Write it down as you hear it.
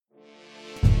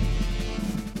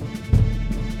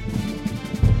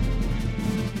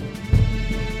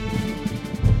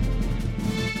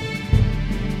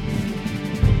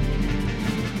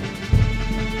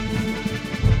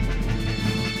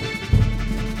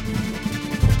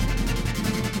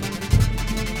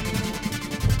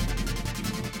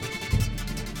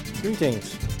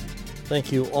Greetings.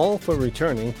 Thank you all for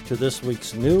returning to this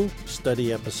week's new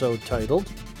study episode titled,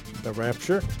 The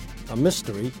Rapture, a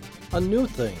Mystery, a New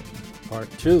Thing,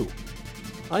 Part-2.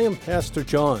 I am Pastor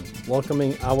John,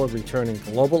 welcoming our returning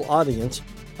global audience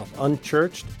of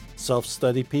unchurched,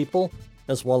 self-study people,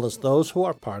 as well as those who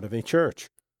are part of a church.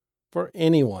 For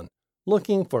anyone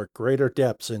looking for greater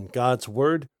depths in God's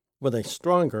Word with a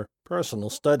stronger personal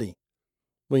study.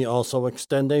 We also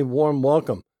extend a warm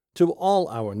welcome to all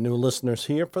our new listeners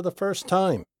here for the first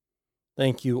time.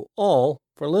 Thank you all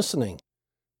for listening.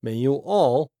 May you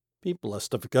all be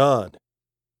blessed of God.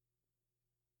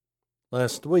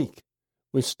 Last week,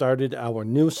 we started our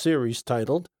new series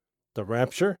titled, The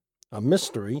Rapture, a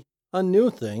Mystery, a New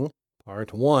Thing,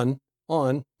 Part 1,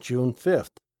 on June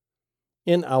 5th.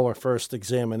 In our first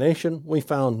examination, we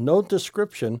found no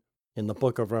description in the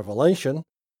book of Revelation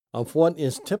of what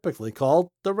is typically called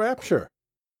the rapture.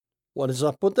 What is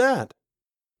up with that?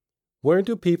 Where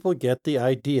do people get the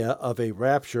idea of a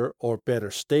rapture, or better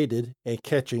stated, a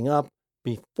catching up,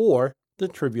 before the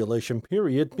tribulation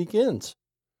period begins?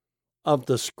 Of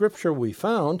the scripture we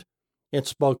found, it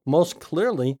spoke most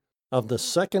clearly of the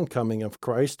second coming of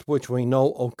Christ, which we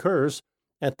know occurs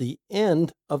at the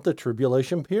end of the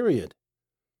tribulation period.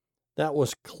 That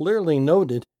was clearly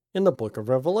noted in the book of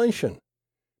Revelation.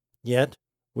 Yet,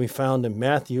 we found in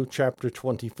Matthew chapter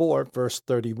 24, verse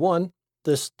 31,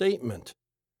 this statement,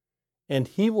 "And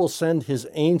he will send his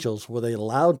angels with a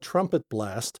loud trumpet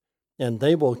blast, and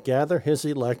they will gather his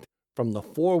elect from the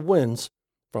four winds,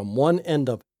 from one end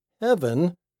of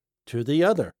heaven to the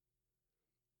other."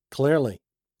 Clearly,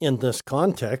 in this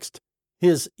context,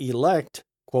 his elect,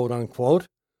 quote unquote,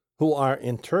 who are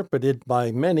interpreted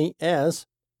by many as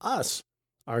us,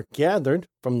 are gathered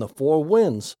from the four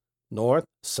winds, north,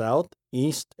 south,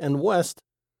 east, and west.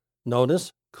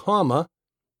 Notice, comma,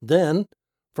 then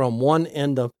from one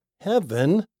end of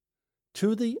heaven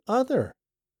to the other.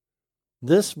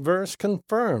 This verse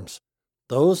confirms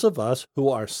those of us who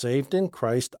are saved in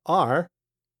Christ are.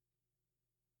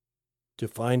 To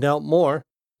find out more,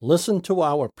 listen to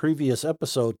our previous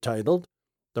episode titled,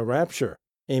 The Rapture,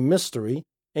 a Mystery,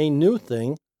 a New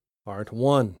Thing, Part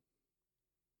 1.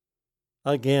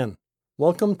 Again,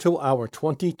 welcome to our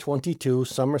 2022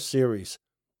 summer series,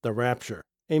 The Rapture,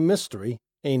 a Mystery,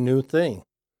 a New Thing.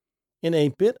 In a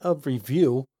bit of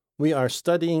review, we are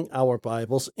studying our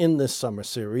Bibles in this summer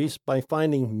series by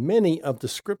finding many of the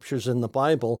scriptures in the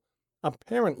Bible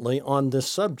apparently on this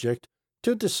subject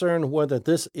to discern whether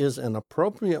this is an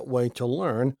appropriate way to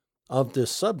learn of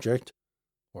this subject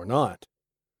or not.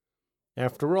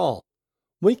 After all,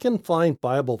 we can find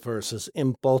Bible verses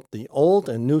in both the Old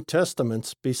and New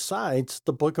Testaments besides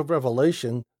the book of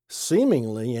Revelation,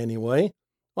 seemingly anyway,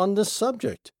 on this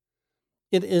subject.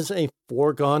 It is a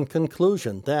foregone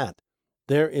conclusion that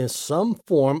there is some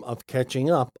form of catching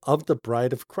up of the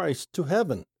bride of Christ to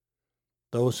heaven.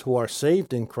 Those who are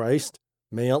saved in Christ,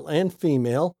 male and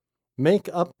female, make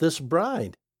up this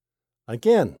bride.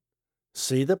 Again,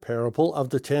 see the parable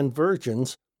of the 10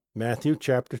 virgins, Matthew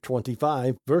chapter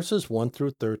 25, verses 1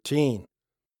 through 13.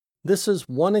 This is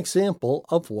one example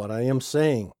of what I am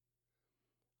saying.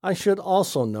 I should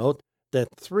also note that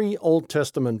 3 Old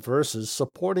Testament verses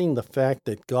supporting the fact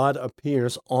that God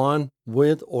appears on,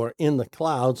 with, or in the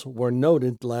clouds were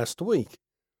noted last week.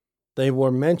 They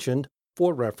were mentioned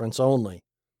for reference only.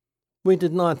 We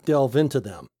did not delve into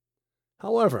them.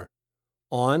 However,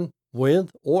 on,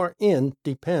 with, or in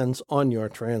depends on your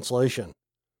translation.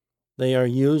 They are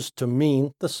used to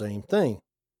mean the same thing.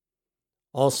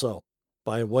 Also,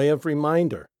 by way of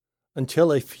reminder,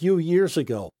 until a few years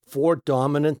ago, 4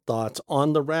 dominant thoughts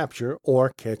on the rapture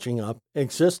or catching up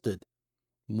existed.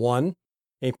 1.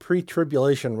 A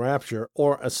pre-tribulation rapture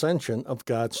or ascension of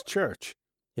God's church,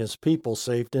 his people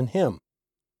saved in him.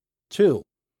 2.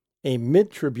 A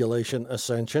mid-tribulation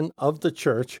ascension of the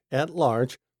church at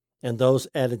large and those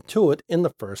added to it in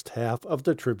the first half of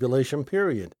the tribulation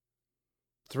period.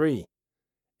 3.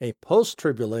 A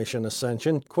post-tribulation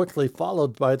ascension quickly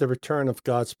followed by the return of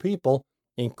God's people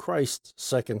in Christ's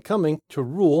second coming to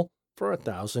rule for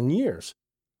 1,000 years.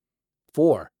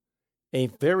 4. A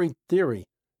varied theory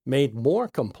made more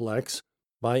complex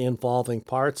by involving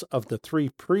parts of the 3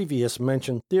 previous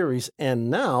mentioned theories and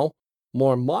now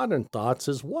more modern thoughts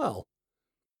as well.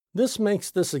 This makes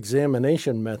this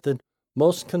examination method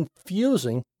most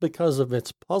confusing because of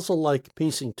its puzzle-like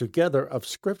piecing together of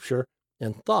scripture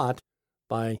and thought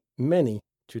by many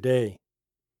today.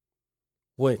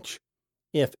 Which,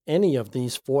 if any of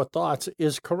these 4 thoughts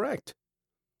is correct?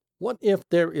 What if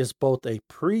there is both a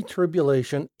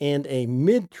pre-tribulation and a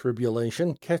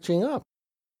mid-tribulation catching up?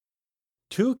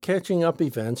 two catching up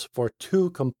events for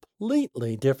two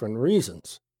completely different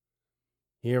reasons.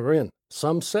 Herein,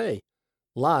 some say,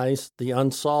 lies the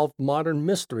unsolved modern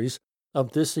mysteries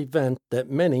of this event that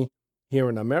many here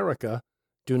in America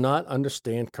do not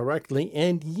understand correctly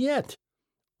and yet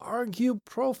argue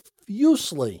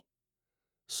profusely.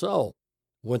 So,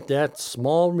 with that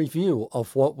small review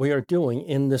of what we are doing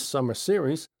in this summer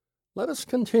series, let us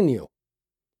continue.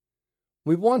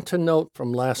 We want to note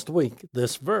from last week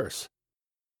this verse,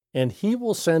 "And he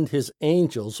will send his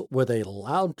angels with a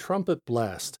loud trumpet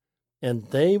blast, and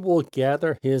they will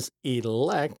gather his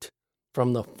elect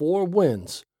from the four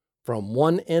winds, from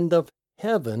one end of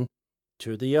heaven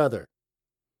to the other."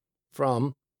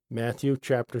 From Matthew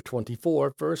chapter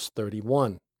 24, verse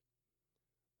 31.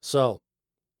 So,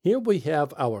 here we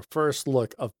have our first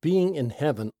look of being in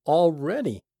heaven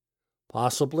already,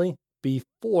 possibly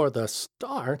before the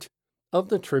start of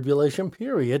the tribulation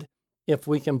period, if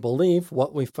we can believe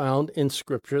what we found in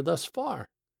Scripture thus far.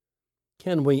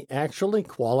 Can we actually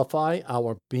qualify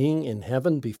our being in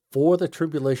heaven before the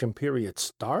tribulation period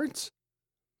starts?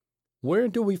 Where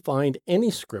do we find any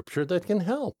Scripture that can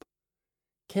help?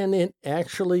 Can it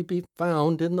actually be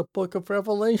found in the book of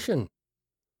Revelation?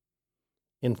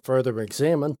 In further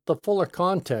examine, the fuller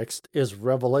context is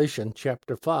Revelation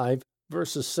chapter 5,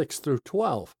 verses 6 through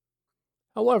 12.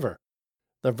 However,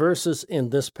 the verses in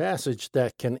this passage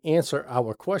that can answer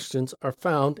our questions are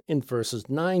found in verses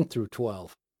 9 through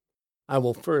 12. I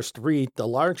will first read the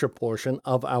larger portion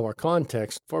of our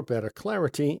context for better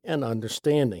clarity and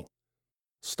understanding,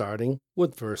 starting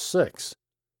with verse 6.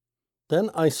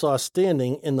 "Then I saw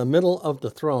standing in the middle of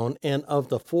the throne and of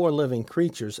the four living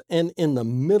creatures, and in the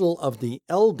middle of the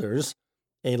elders,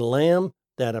 a lamb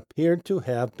that appeared to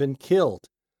have been killed.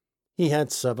 He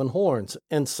had 7 horns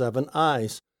and 7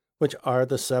 eyes, which are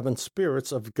the 7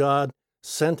 spirits of God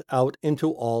sent out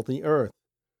into all the earth.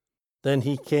 Then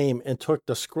he came and took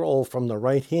the scroll from the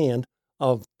right hand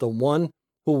of the one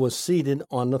who was seated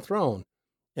on the throne.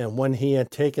 And when he had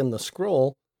taken the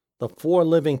scroll, the 4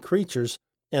 living creatures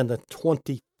and the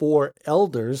 24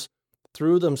 elders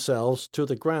threw themselves to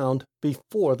the ground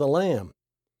before the Lamb.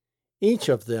 Each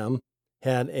of them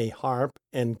had a harp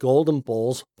and golden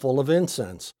bowls full of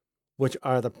incense, which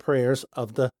are the prayers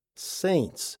of the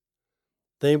saints.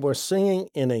 They were singing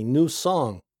in a new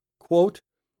song, quote,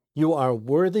 'You are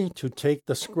worthy to take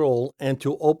the scroll and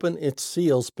to open its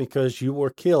seals, because you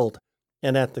were killed,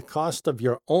 and at the cost of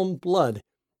your own blood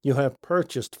you have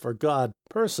purchased for God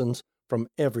persons from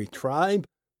every tribe,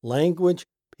 language,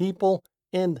 people,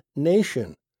 and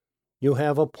nation. You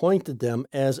have appointed them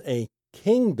as a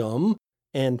kingdom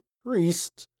and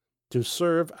priests to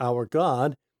serve our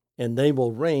God, and they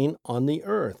will reign on the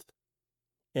earth.'"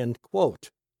 End quote.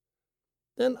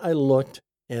 Then I looked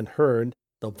and heard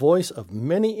the voice of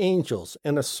many angels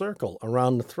in a circle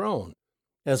around the throne,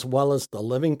 as well as the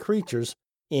living creatures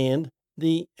and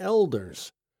the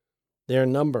elders. Their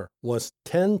number was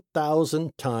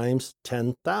 10,000 times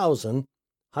 10,000,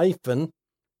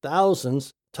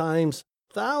 thousands times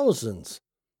thousands,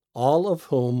 all of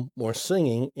whom were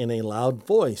singing in a loud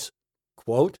voice,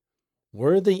 quote,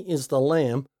 "Worthy is the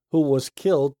Lamb who was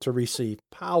killed to receive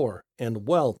power and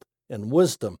wealth and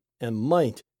wisdom and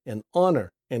might and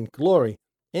honor and glory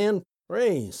and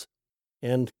praise."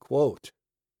 End quote.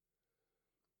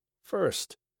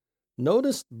 First,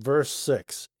 notice verse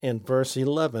 6 and verse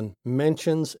 11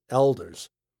 mentions elders.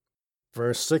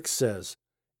 Verse 6 says,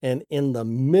 "And in the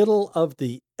middle of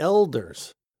the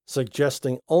elders,"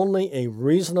 suggesting only a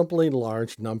reasonably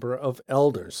large number of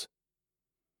elders.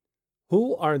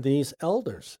 Who are these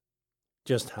elders?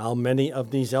 Just how many of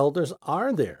these elders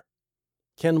are there?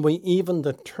 Can we even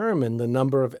determine the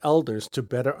number of elders to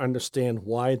better understand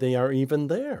why they are even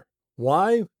there?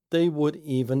 Why they would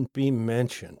even be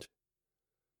mentioned?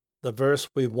 The verse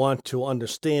we want to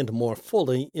understand more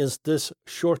fully is this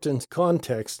shortened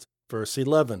context, verse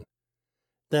 11.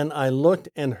 "Then I looked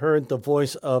and heard the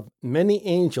voice of many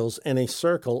angels in a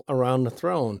circle around the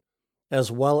throne,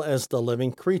 as well as the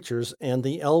living creatures and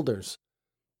the elders.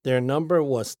 Their number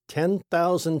was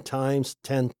 10,000 times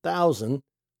 10,000,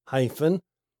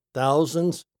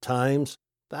 thousands times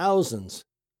thousands."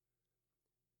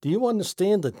 Do you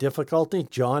understand the difficulty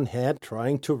John had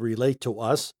trying to relate to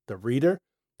us, the reader,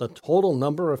 the total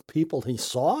number of people he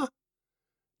saw?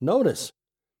 Notice,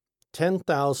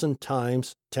 10,000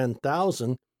 times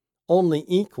 10,000 only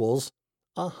equals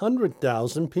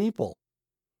 100,000 people.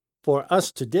 For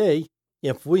us today,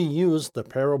 if we use the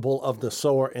parable of the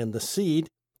sower and the seed,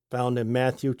 found in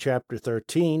Matthew chapter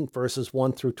 13, verses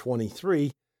 1 through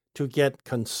 23, to get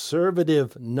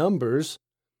conservative numbers,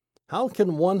 how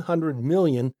can 100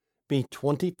 million be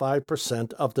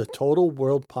 25% of the total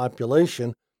world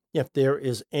population if there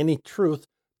is any truth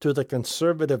to the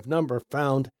conservative number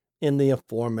found in the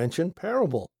aforementioned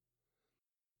parable.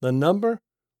 The number,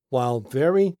 while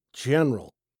very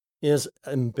general, is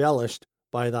embellished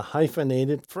by the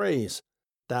hyphenated phrase,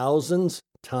 thousands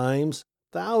times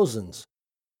thousands.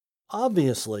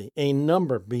 Obviously, a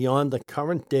number beyond the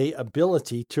current day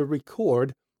ability to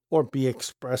record or be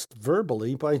expressed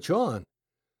verbally by John.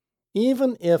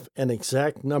 Even if an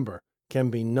exact number can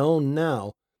be known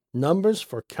now, numbers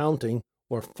for counting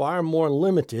were far more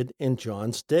limited in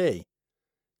John's day.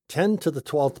 10 to the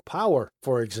 12th power,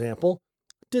 for example,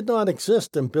 did not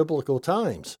exist in biblical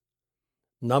times.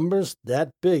 Numbers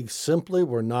that big simply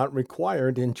were not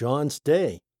required in John's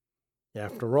day.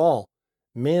 After all,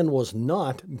 man was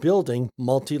not building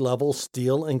multi-level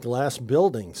steel and glass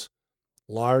buildings,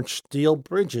 large steel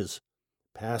bridges,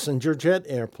 passenger jet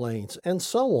airplanes, and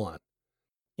so on.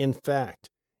 In fact,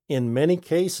 in many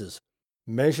cases,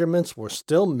 measurements were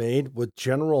still made with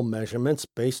general measurements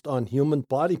based on human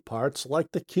body parts like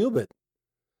the cubit.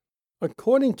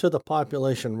 According to the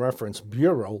Population Reference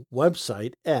Bureau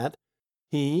website at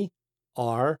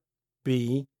PRB.org,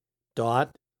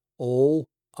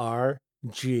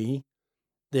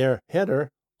 their header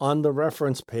on the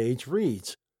reference page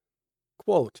reads,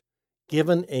 quote,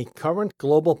 given a current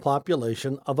global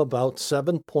population of about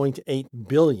 7.8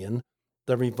 billion,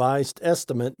 the revised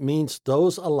estimate means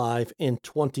those alive in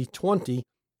 2020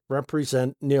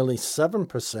 represent nearly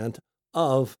 7%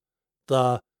 of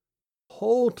the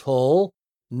total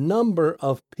number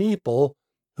of people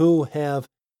who have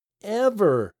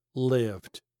ever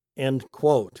lived, end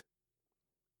quote.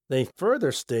 They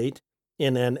further state,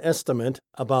 in an estimate,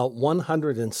 about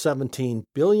 117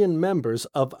 billion members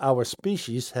of our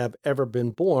species have ever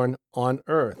been born on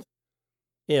Earth.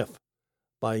 If,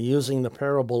 by using the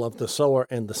parable of the sower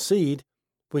and the seed,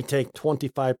 we take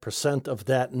 25% of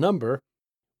that number,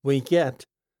 we get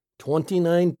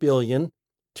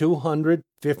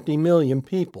 29,250,000,000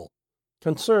 people,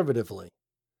 conservatively.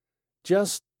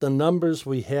 Just the numbers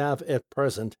we have at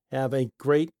present have a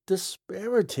great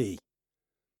disparity.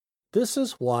 This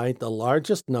is why the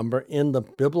largest number in the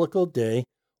biblical day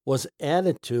was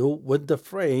added to with the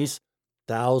phrase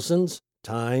thousands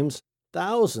times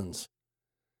thousands.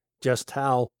 Just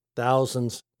how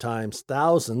thousands times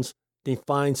thousands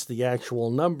defines the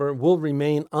actual number will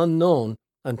remain unknown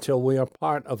until we are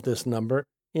part of this number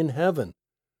in heaven,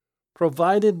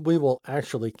 provided we will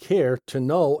actually care to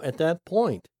know at that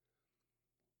point.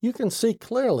 You can see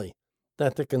clearly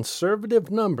that the conservative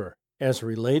number, as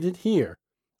related here,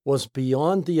 was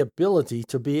beyond the ability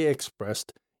to be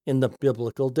expressed in the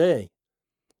biblical day.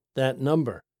 That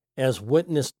number, as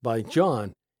witnessed by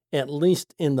John, at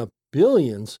least in the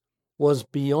billions, was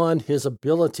beyond his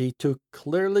ability to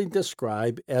clearly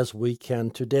describe as we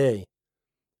can today.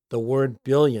 The word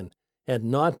billion had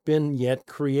not been yet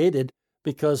created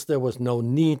because there was no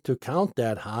need to count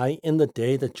that high in the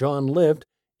day that John lived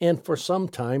and for some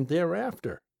time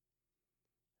thereafter.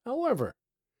 However,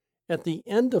 at the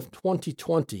end of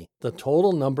 2020, the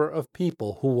total number of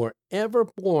people who were ever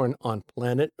born on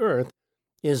planet Earth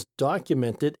is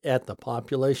documented at the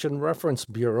Population Reference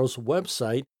Bureau's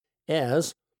website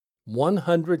as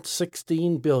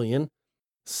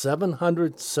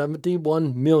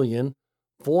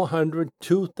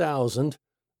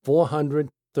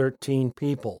 116,771,402,413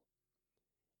 people.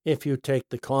 If you take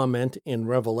the comment in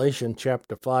Revelation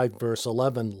chapter 5, verse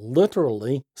 11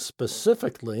 literally,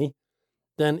 specifically,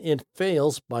 then it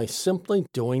fails by simply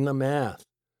doing the math.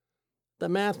 The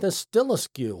math is still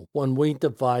askew when we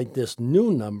divide this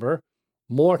new number,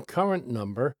 more current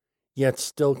number, yet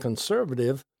still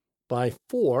conservative, by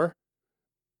 4,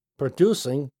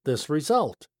 producing this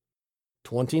result: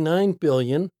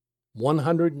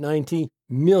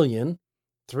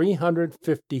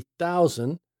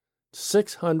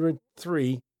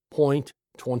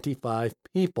 29,190,350,603.25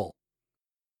 people.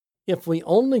 If we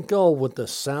only go with the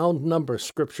sound number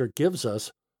Scripture gives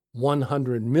us,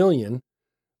 100 million,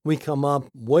 we come up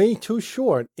way too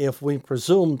short if we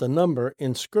presume the number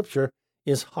in Scripture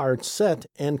is hard set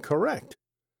and correct.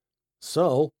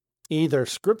 So, either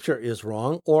Scripture is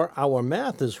wrong or our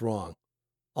math is wrong.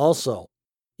 Also,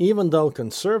 even though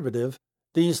conservative,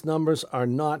 these numbers are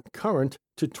not current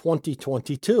to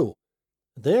 2022.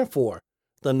 Therefore,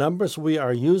 the numbers we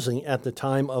are using at the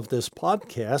time of this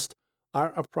podcast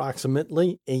are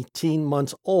approximately 18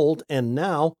 months old and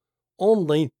now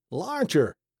only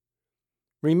larger.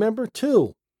 Remember,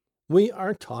 too, we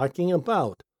are talking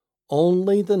about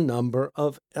only the number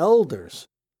of elders.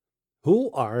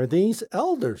 Who are these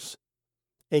elders?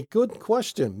 A good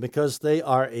question, because they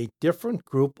are a different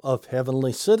group of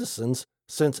heavenly citizens,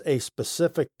 since a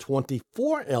specific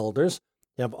 24 elders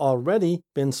have already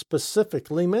been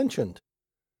specifically mentioned.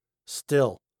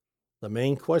 Still, the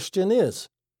main question is,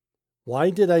 why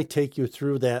did I take you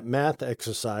through that math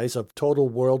exercise of total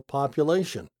world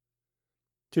population?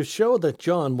 To show that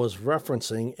John was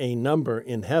referencing a number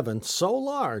in heaven so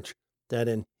large that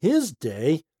in his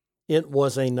day it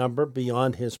was a number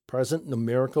beyond his present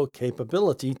numerical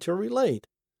capability to relate.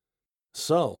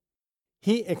 So,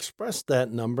 he expressed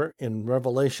that number in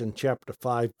Revelation chapter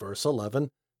 5, verse 11,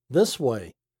 this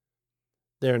way.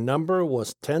 Their number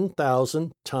was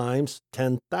 10,000 times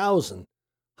 10,000,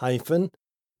 hyphen,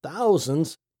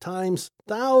 thousands times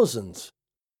thousands.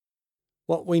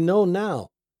 What we know now,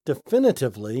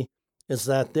 definitively, is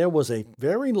that there was a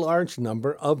very large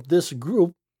number of this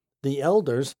group, the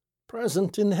elders,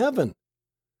 present in heaven,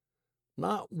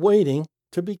 not waiting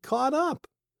to be caught up.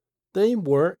 They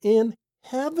were in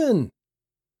heaven.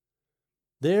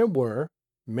 There were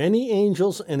many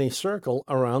angels in a circle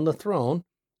around the throne,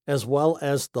 as well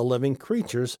as the living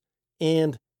creatures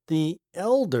and the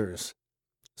elders.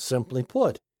 Simply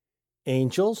put,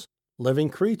 angels, living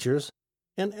creatures,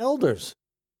 and elders.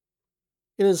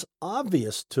 It is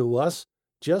obvious to us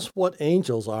just what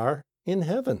angels are in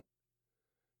heaven.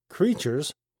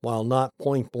 Creatures, while not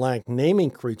point-blank naming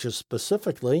creatures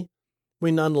specifically,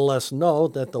 we nonetheless know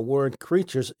that the word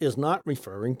creatures is not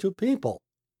referring to people.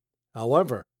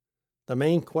 However, the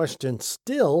main question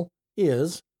still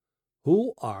is,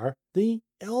 who are the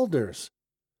elders?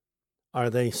 Are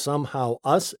they somehow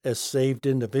us as saved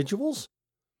individuals?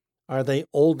 Are they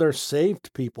older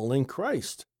saved people in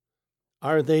Christ?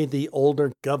 Are they the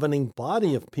older governing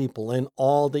body of people in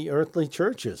all the earthly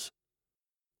churches?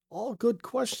 All good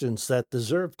questions that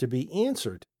deserve to be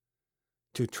answered.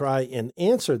 To try and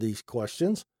answer these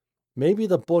questions, maybe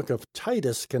the book of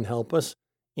Titus can help us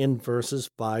in verses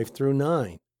 5 through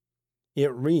 9.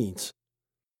 It reads,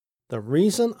 "The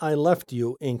reason I left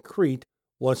you in Crete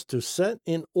was to set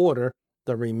in order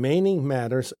the remaining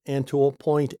matters and to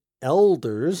appoint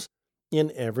elders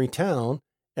in every town,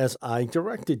 as I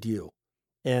directed you.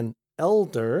 An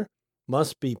elder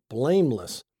must be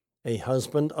blameless, a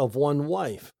husband of one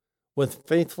wife, with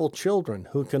faithful children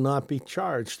who cannot be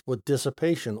charged with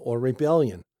dissipation or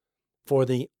rebellion. For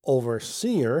the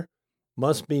overseer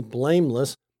must be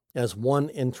blameless as one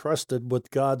entrusted with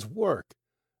God's work,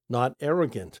 not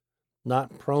arrogant,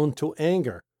 not prone to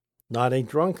anger, not a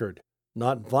drunkard,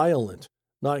 not violent,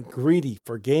 not greedy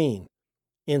for gain.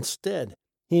 Instead,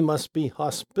 he must be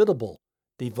hospitable,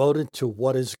 devoted to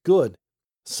what is good,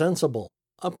 sensible,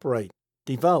 upright,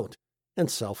 devout, and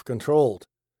self-controlled.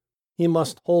 He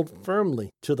must hold firmly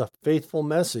to the faithful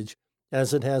message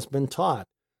as it has been taught,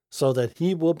 so that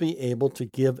he will be able to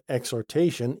give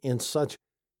exhortation in such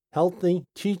healthy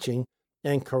teaching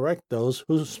and correct those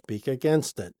who speak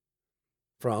against it."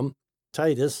 From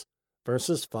Titus,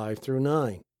 verses 5 through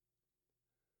 9.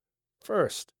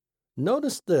 First,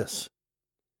 notice this.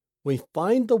 We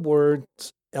find the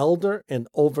words elder and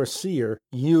overseer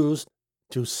used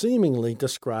to seemingly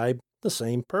describe the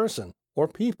same person or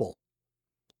people.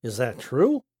 Is that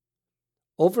true?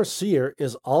 Overseer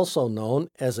is also known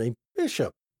as a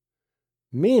bishop,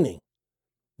 meaning,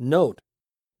 note,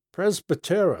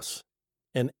 presbyteros,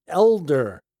 an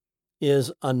elder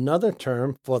is another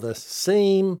term for the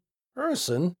same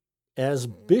person as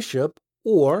bishop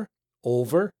or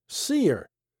overseer.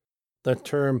 The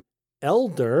term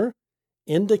elder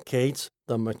indicates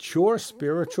the mature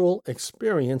spiritual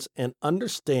experience and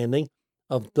understanding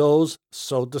of those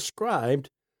so described.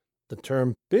 The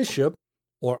term bishop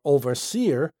or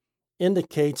overseer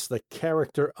indicates the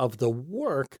character of the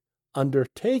work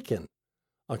undertaken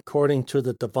according to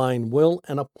the divine will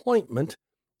and appointment,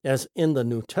 as in the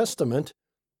New Testament,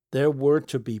 there were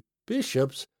to be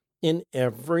bishops in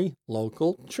every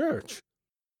local church.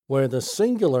 Where the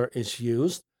singular is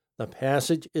used, the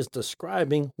passage is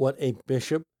describing what a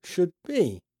bishop should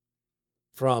be.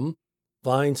 From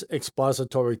Vine's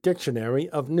Expository Dictionary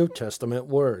of New Testament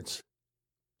Words.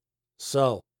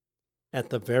 So, at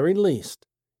the very least,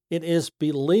 it is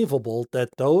believable that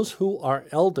those who are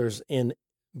elders in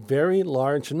very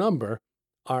large number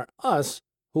are us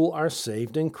who are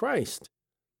saved in Christ.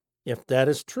 If that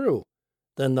is true,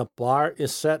 then the bar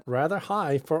is set rather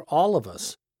high for all of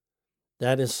us.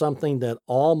 That is something that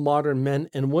all modern men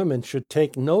and women should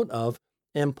take note of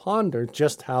and ponder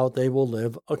just how they will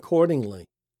live accordingly.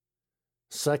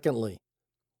 Secondly,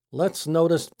 let's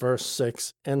notice verse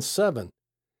 6 and 7.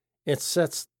 It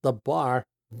sets the bar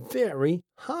very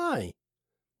high.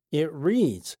 It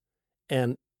reads,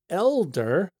 "An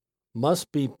elder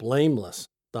must be blameless,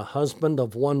 the husband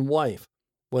of one wife,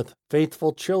 with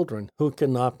faithful children who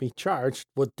cannot be charged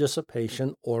with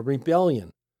dissipation or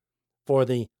rebellion. For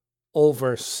the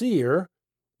overseer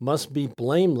must be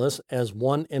blameless as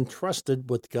one entrusted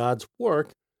with God's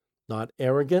work, not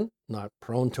arrogant, not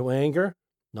prone to anger,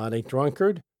 not a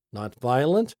drunkard, not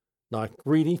violent, not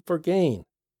greedy for gain.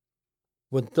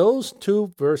 With those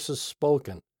two verses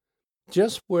spoken,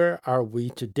 just where are we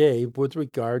today with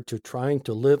regard to trying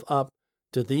to live up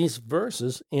to these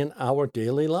verses in our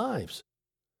daily lives?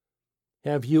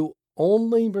 Have you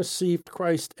only received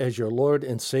Christ as your Lord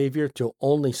and Savior to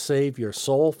only save your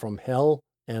soul from hell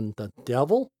and the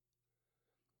devil?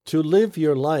 To live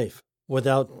your life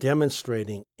without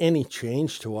demonstrating any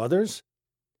change to others?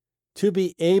 To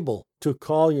be able to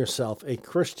call yourself a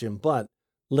Christian but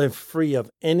live free of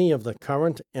any of the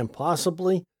current and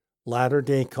possibly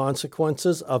latter-day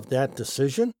consequences of that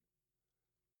decision?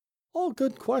 All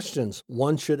good questions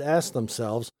one should ask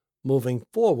themselves moving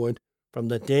forward from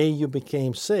the day you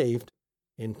became saved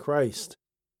in Christ.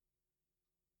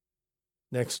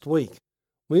 Next week,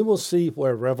 we will see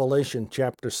where Revelation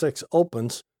chapter 6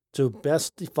 opens to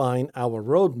best define our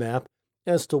roadmap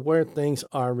as to where things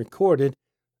are recorded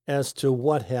as to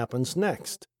what happens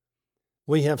next.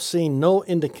 We have seen no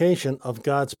indication of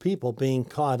God's people being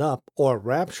caught up or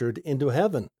raptured into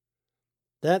heaven.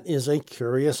 That is a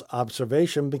curious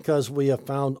observation because we have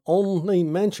found only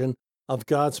mention of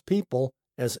God's people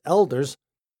as elders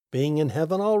being in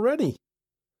heaven already.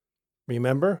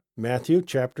 Remember Matthew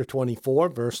chapter 24,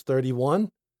 verse 31?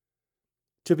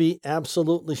 To be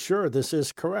absolutely sure this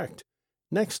is correct,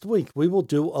 next week we will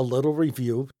do a little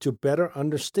review to better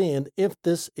understand if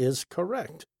this is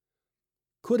correct.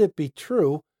 Could it be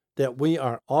true that we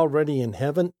are already in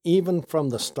heaven even from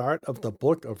the start of the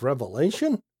book of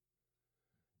Revelation?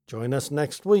 Join us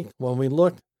next week when we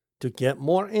look to get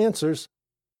more answers.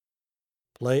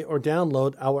 Play or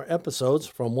download our episodes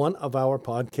from one of our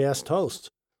podcast hosts,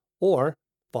 or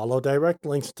follow direct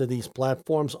links to these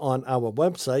platforms on our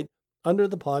website under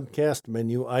the podcast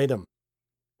menu item.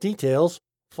 Details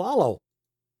follow.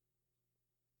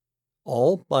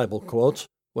 All Bible quotes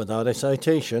without a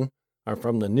citation are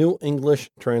from the New English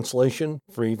Translation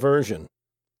Free Version.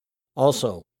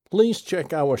 Also, please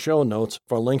check our show notes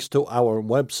for links to our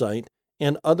website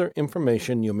and other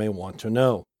information you may want to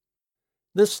know.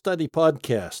 This study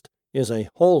podcast is a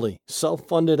wholly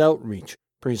self-funded outreach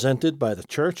presented by the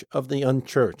Church of the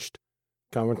Unchurched,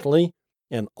 currently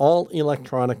an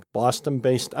all-electronic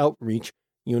Boston-based outreach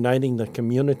uniting the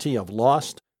community of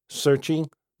lost, searching,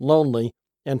 lonely,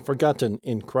 and forgotten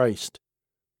in Christ.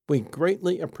 We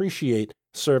greatly appreciate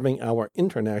serving our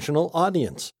international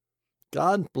audience.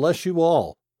 God bless you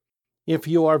all. If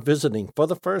you are visiting for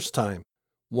the first time,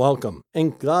 welcome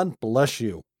and God bless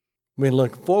you. We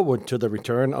look forward to the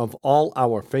return of all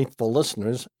our faithful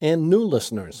listeners and new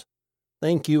listeners.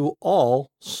 Thank you all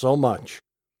so much.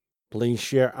 Please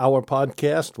share our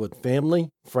podcast with family,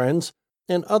 friends,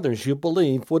 and others you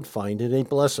believe would find it a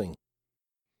blessing.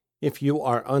 If you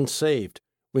are unsaved,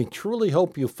 we truly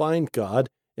hope you find God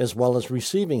as well as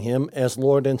receiving Him as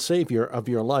Lord and Savior of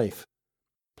your life.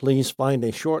 Please find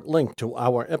a short link to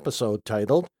our episode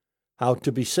titled, How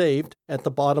to Be Saved, at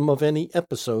the bottom of any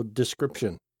episode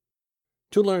description.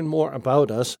 To learn more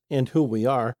about us and who we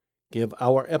are, give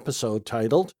our episode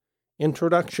titled,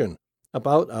 Introduction,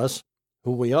 About Us,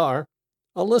 Who We Are,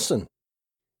 a listen.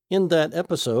 In that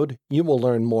episode, you will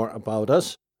learn more about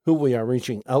us, who we are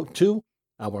reaching out to,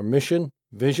 our mission,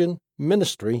 vision,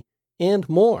 ministry, and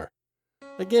more.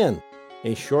 Again,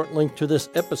 a short link to this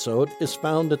episode is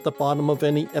found at the bottom of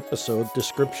any episode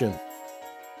description.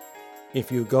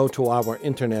 If you go to our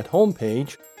internet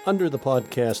homepage, under the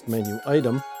podcast menu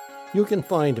item, you can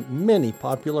find many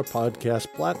popular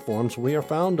podcast platforms we are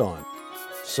found on.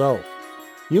 So,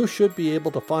 you should be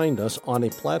able to find us on a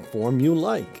platform you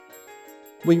like.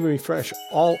 We refresh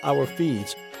all our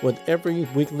feeds with every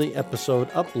weekly episode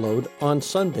upload on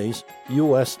Sundays,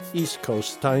 U.S. East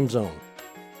Coast time zone.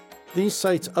 These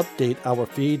sites update our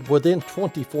feed within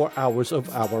 24 hours of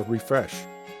our refresh,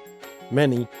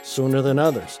 many sooner than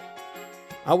others.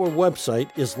 Our website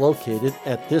is located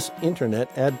at this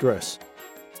internet address,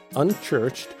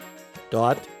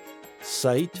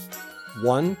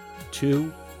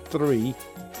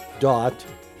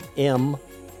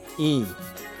 unchurched.site123.me.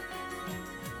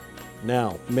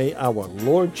 Now, may our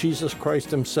Lord Jesus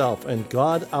Christ Himself and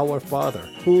God our Father,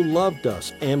 who loved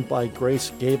us and by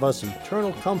grace gave us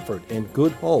eternal comfort and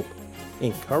good hope,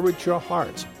 encourage your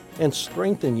hearts and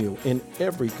strengthen you in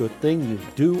every good thing you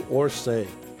do or say.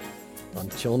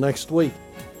 Until next week,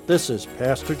 this is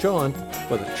Pastor John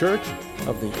for the Church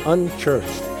of the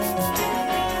Unchurched.